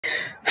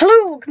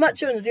Hello, welcome back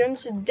to another video, and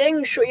today I'm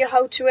going to show you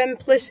how to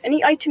place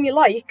any item you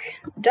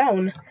like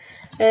down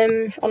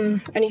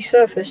on any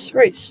surface.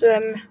 Right,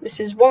 so this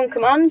is one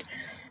command,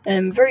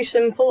 very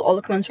simple. All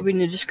the commands will be in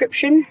the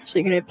description. So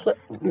you're going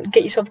to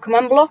get yourself a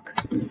command block,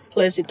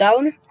 place it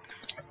down,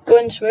 go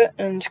into it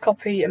and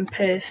copy and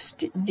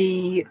paste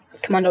the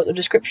command out of the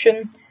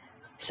description,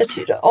 set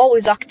it to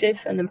always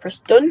active and then press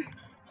done.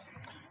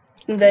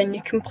 And then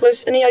you can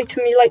place any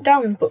item you like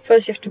down, but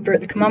first you have to break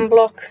the command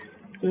block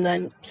and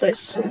then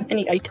place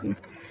any item.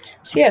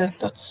 So yeah,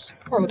 that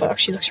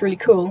actually looks really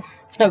cool.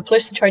 I've never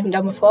placed the trident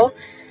down before,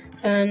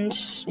 and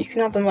you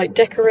can have them like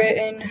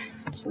decorating.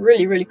 It's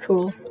really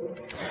cool.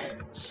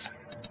 Let's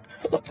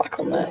put that back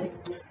on there.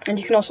 And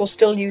you can also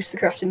still use the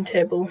crafting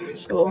table,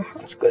 so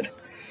that's good.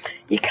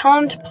 You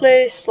can't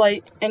place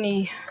like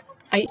any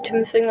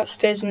item thing that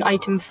stays in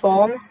item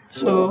form,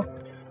 so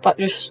that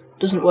just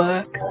doesn't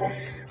work.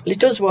 Well, it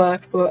does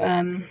work, but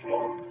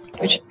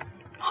it's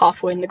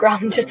halfway in the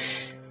ground.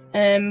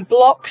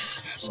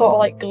 Blocks sort of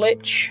like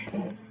glitch.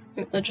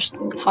 They're just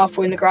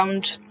halfway in the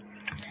ground,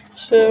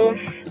 so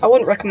I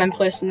wouldn't recommend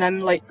placing them.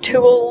 Like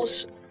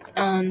tools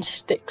and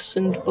sticks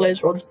and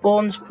blaze rods,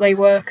 bones, they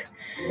work.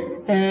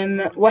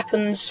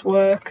 Weapons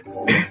work.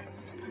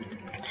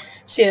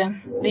 So yeah,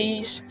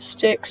 these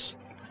sticks,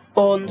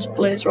 bones,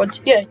 blaze rods,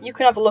 yeah, you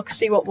can have a look,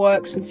 see what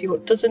works and see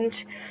what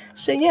doesn't.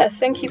 So yeah,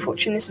 thank you for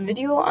watching this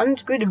video,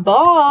 and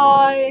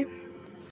goodbye.